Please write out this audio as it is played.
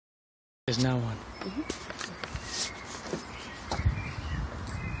Is now on.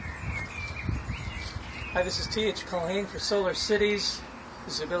 Hi, this is T.H. Culhane for Solar Cities.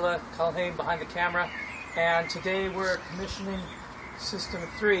 Isabella Culhane behind the camera. And today we're commissioning System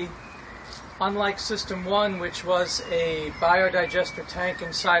 3. Unlike System 1, which was a biodigester tank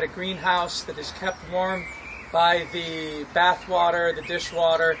inside a greenhouse that is kept warm by the bath water, the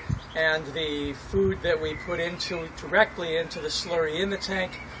dishwater, and the food that we put directly into the slurry in the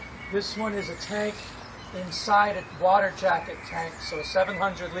tank, this one is a tank inside a water jacket tank, so a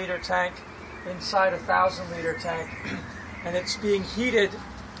 700-liter tank inside a 1,000-liter tank, and it's being heated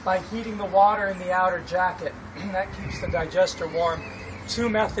by heating the water in the outer jacket. That keeps the digester warm. Two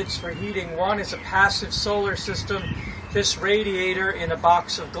methods for heating. One is a passive solar system. This radiator in a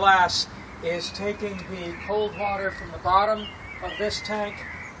box of glass is taking the cold water from the bottom of this tank.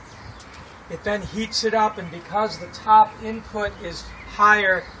 It then heats it up, and because the top input is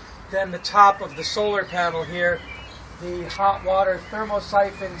higher than the top of the solar panel here, the hot water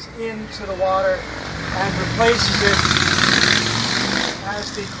thermosiphons into the water and replaces it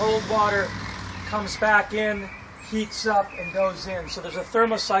as the cold water comes back in, heats up, and goes in. So there's a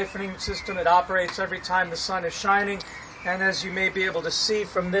thermosiphoning system that operates every time the sun is shining, and as you may be able to see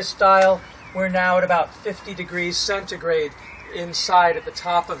from this dial, we're now at about 50 degrees centigrade inside at the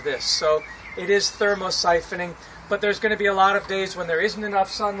top of this. So it is thermosiphoning. But there's going to be a lot of days when there isn't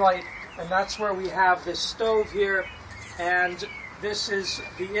enough sunlight, and that's where we have this stove here, and this is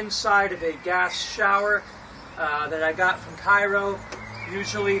the inside of a gas shower that I got from Cairo.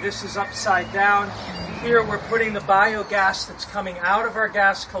 Usually this is upside down. Here we're putting the biogas that's coming out of our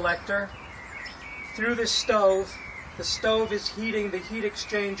gas collector through the stove. The stove is heating the heat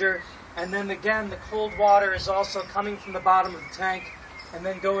exchanger, and then again the cold water is also coming from the bottom of the tank and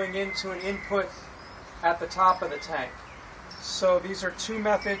then going into an input at the top of the tank. So these are two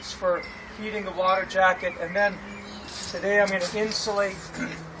methods for heating the water jacket, and then today I'm going to insulate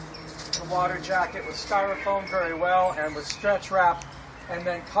the water jacket with styrofoam very well and with stretch wrap, and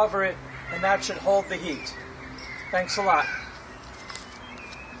then cover it, and that should hold the heat. Thanks a lot.